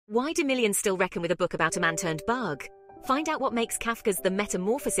Why do millions still reckon with a book about a man-turned-bug? Find out what makes Kafka's The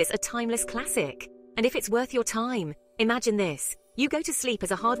Metamorphosis a timeless classic. And if it's worth your time, imagine this. You go to sleep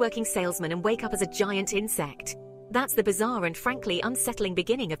as a hardworking salesman and wake up as a giant insect. That's the bizarre and frankly unsettling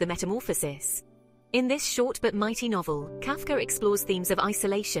beginning of The Metamorphosis. In this short but mighty novel, Kafka explores themes of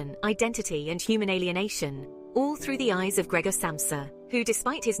isolation, identity, and human alienation, all through the eyes of Gregor Samsa, who,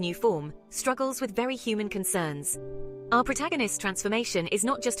 despite his new form, struggles with very human concerns. Our protagonist's transformation is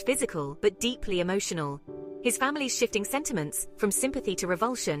not just physical, but deeply emotional. His family's shifting sentiments, from sympathy to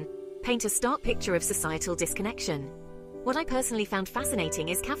revulsion, paint a stark picture of societal disconnection. What I personally found fascinating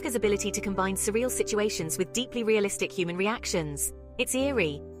is Kafka's ability to combine surreal situations with deeply realistic human reactions. It's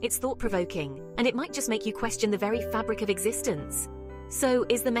eerie, it's thought-provoking, and it might just make you question the very fabric of existence. So,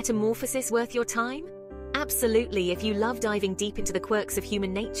 is The Metamorphosis worth your time? Absolutely, if you love diving deep into the quirks of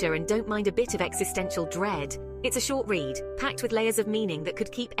human nature and don't mind a bit of existential dread. It's a short read, packed with layers of meaning that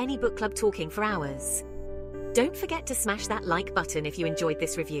could keep any book club talking for hours. Don't forget to smash that like button if you enjoyed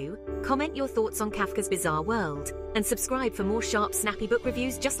this review, comment your thoughts on Kafka's bizarre world, and subscribe for more sharp, snappy book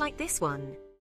reviews just like this one.